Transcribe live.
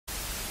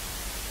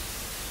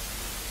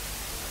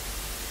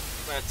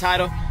The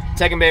title,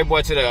 taking baby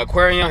boy to the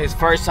aquarium, his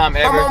first time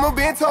ever. My mama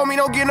been told me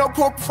don't get no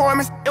poor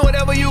performance. And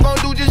whatever you gon'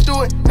 do, just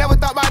do it. Never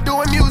thought about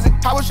doing music.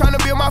 I was trying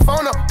to build my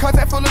phone up,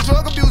 contact full of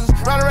drug abusers.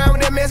 Run around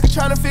with that mask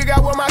trying to figure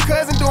out what my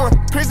cousin doing.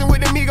 Prison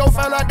with the Migo,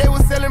 found out they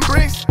was selling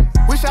bricks.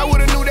 Wish I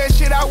would've knew that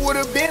shit, I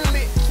would've been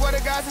lit. Swear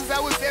to God, since I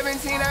was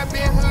 17, I've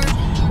been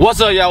hood.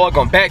 What's up, y'all?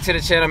 Welcome back to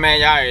the channel,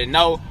 man. Y'all already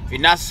know. If you're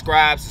not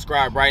subscribed,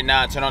 subscribe right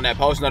now and turn on that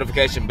post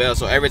notification bell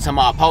so every time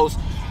I post,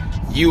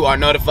 you are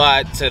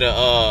notified to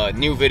the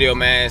new video,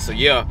 man. So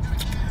yeah,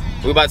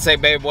 we about to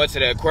take baby boy to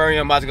the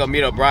aquarium. About to go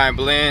meet up Bryan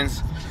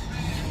Blends.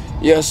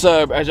 Yes,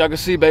 sir. As y'all can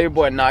see, baby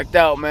boy knocked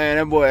out, man.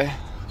 That boy,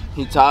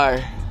 he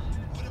tired.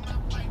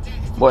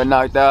 Boy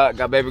knocked out.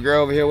 Got baby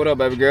girl over here. What up,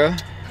 baby girl?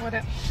 What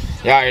up?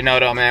 Y'all already know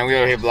though, man. We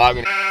over here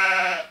vlogging.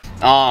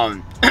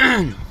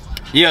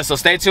 Yeah, so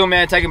stay tuned,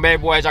 man. Taking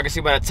baby boy, as y'all can see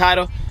by the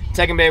title,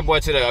 taking baby boy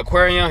to the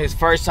aquarium, his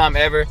first time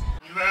ever.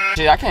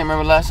 Shit, I can't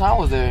remember the last time I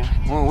was there.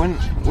 When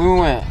we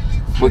went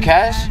with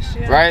Cash,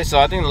 yeah. Right? So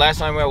I think the last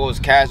time we went was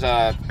Cash,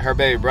 her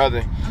baby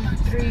brother.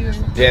 3 years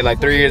ago. Yeah, like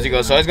 3 years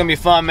ago. So it's gonna be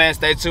fun, man.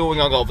 Stay tuned. We're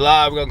gonna go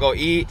vlog. We're gonna go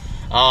eat,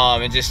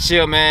 and just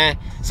chill, man.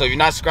 So if you're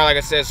not subscribed, like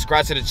I said,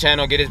 subscribe to the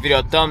channel. Get this video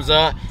a thumbs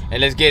up, and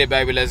let's get it,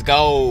 baby. Let's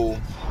go.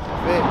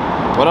 Hey.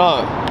 What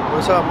up?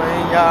 What's up,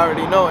 man? Y'all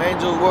already know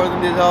Angel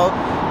Worthing this all.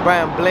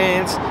 Bryan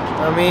Blends,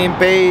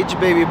 Paige,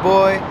 baby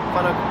boy.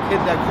 Finna hit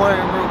that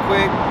aquarium real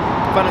quick.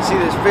 Finna see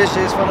these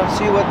fishes. Finna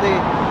see what they.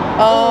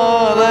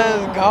 Oh,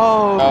 let's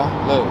go.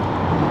 Look,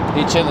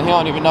 he chilling. He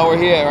don't even know where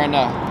he at right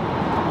now.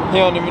 He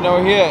don't even know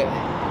where he at.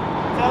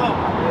 Tell him.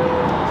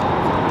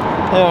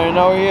 He don't even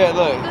know where he at.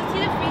 Look. Go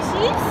see the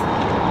fishies?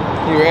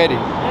 He ready.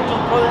 Angel,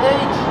 throw the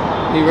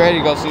H. He ready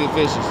to go see the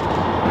fishes.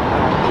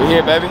 We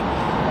here, baby.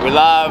 We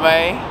live,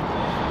 man.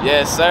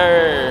 Yes,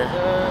 sir.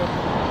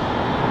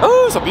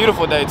 Ooh, it's a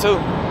beautiful day too.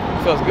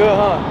 Feels good,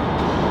 huh?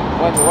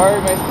 Went to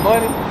work, made some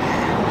money.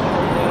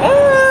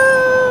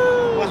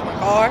 Watch my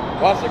car.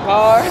 Watch the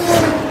car.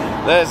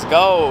 Let's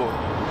go.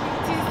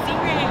 See the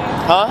stingrays.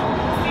 Huh?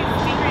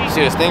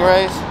 See the See the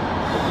stingrays?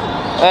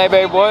 Hey,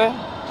 baby boy.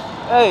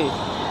 Hey.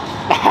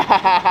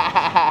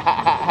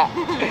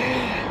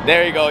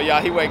 There you go,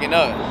 y'all. He waking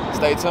up.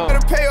 Stay tuned.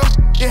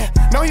 Yeah,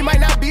 no, he might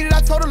not beat it.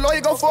 I told the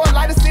lawyer go for a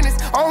lighter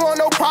sentence. I don't want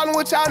no problem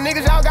with y'all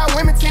niggas. Y'all got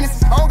women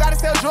tennis. I don't gotta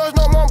sell drugs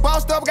no more. I'm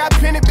bossed up, got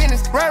plenty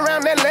business. Run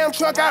around that lamb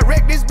truck, I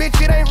wrecked this bitch.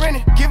 It ain't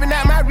renting. Giving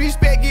out my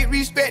respect, get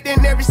respect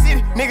in every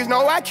city. Niggas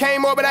know I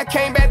came up, but I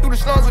came back through the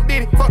slums with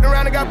Diddy. Fucked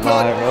around and got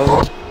plugged.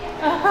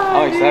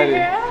 I'm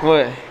excited.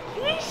 What?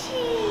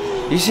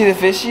 Fishy. You see the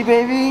fishy,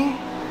 baby?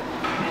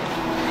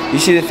 You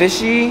see the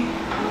fishy?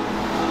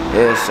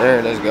 Yes,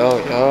 sir. Let's go,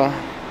 y'all.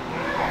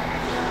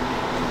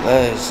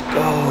 Let's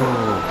go.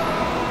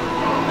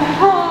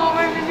 Oh,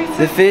 my baby's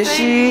The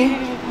fishy.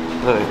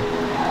 Look.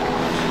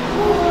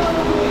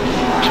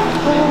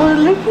 Oh,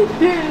 look at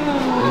them.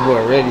 This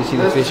boy ready. You see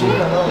the fishy?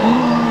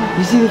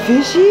 You see the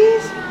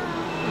fishies?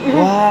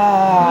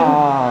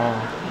 Wow.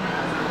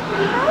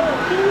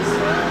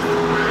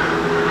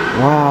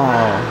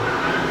 Wow.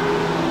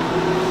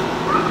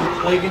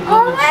 So you can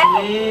come and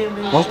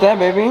swim. What's that,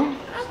 baby?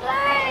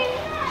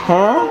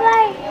 Huh?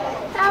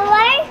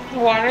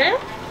 Water?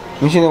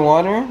 You see the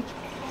water?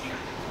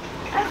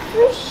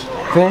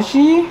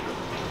 Fishy?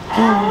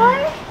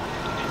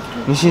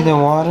 You see the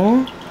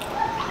water?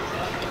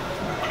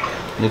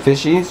 The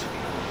fishies?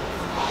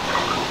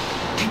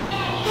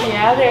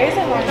 Yeah, there is a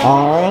water.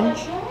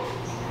 Orange?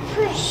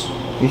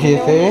 You see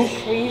the fish?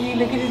 Crazy,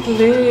 look at his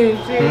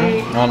lips.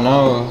 Right? I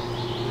know.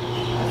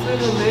 Look at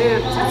the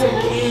lips. It's so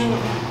cute.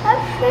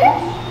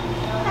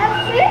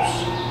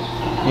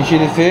 You see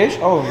the fish?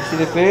 Oh, you see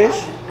the fish?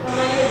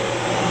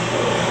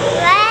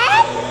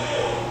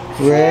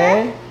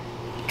 Red?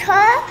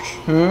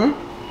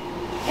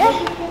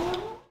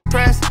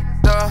 Press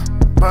the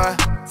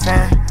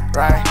button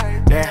right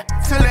there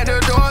to let the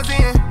doors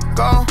in.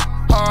 Go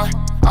hard,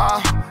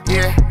 oh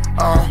yeah,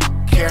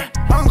 care.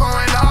 I'm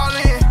going all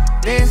in.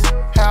 This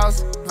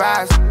house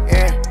vibes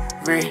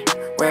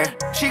everywhere.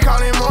 She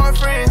calling more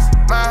friends,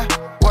 my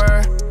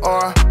word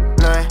or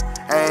none.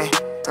 Ain't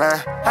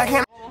lying. I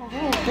can't.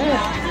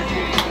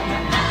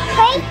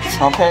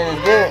 Okay,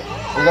 it's good.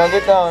 We're gonna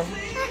get done.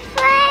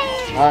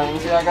 Alright, let me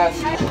see what I got.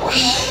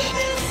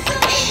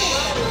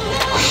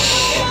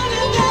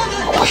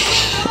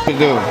 What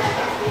do?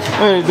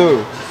 What do you do?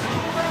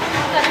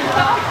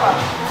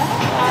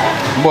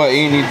 Boy,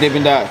 eating these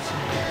Dippin' Dots.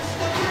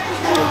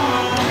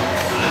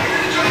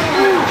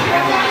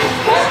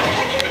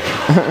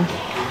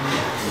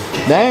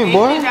 Dang,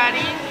 boy.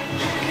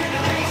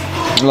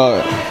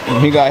 Look,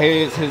 he got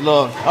his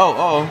little.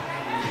 Oh.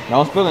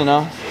 Don't spill it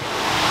now.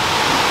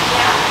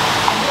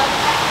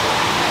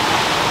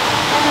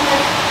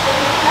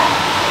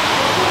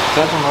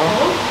 Touch him, bro.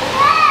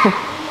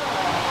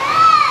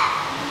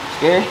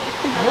 Scared?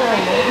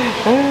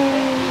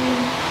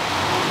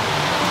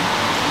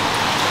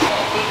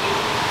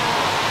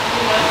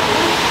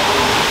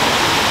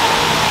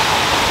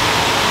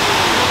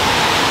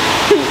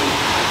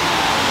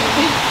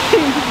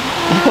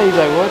 He's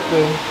like, what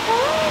the?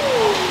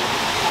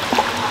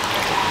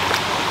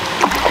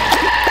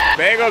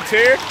 Bang up,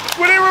 Terry.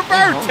 When they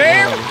reverse,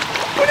 Terry.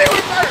 When they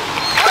reverse.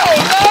 Oh,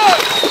 no.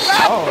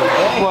 Oh,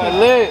 that boy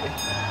lit.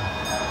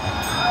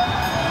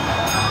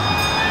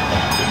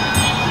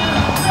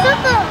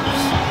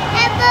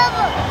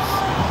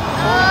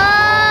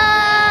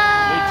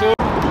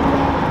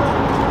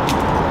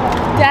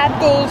 Dad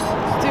goes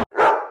to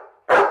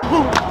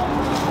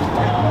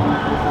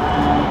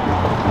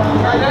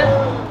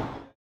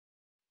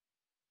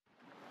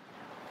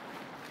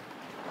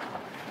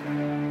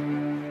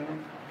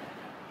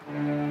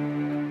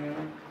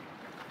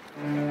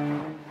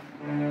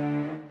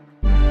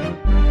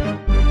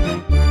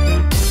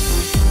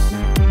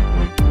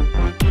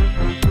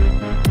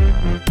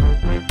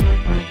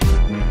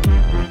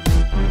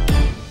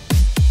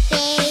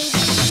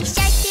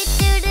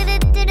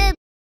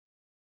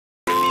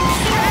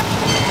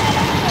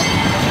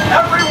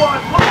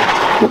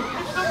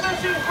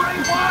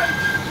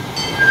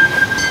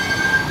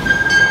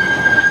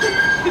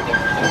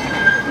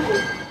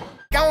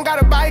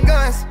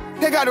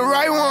They got the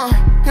right one,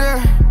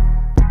 yeah.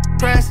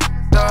 Press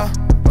the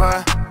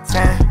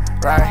button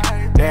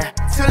right there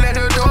to let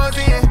the doors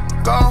in.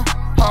 Go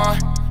hard,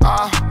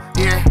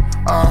 yeah,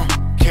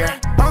 care.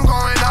 I'm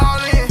going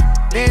all in.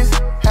 This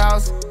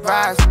house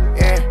vibes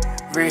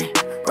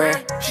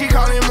everywhere. She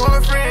calling more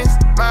friends,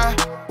 my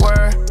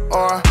word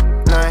or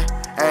none.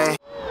 Ain't.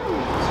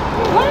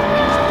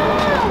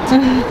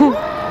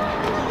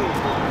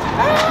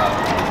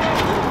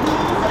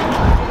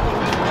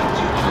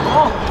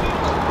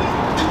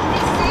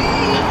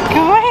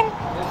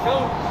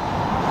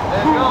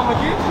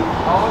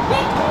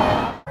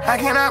 I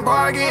cannot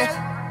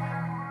bargain.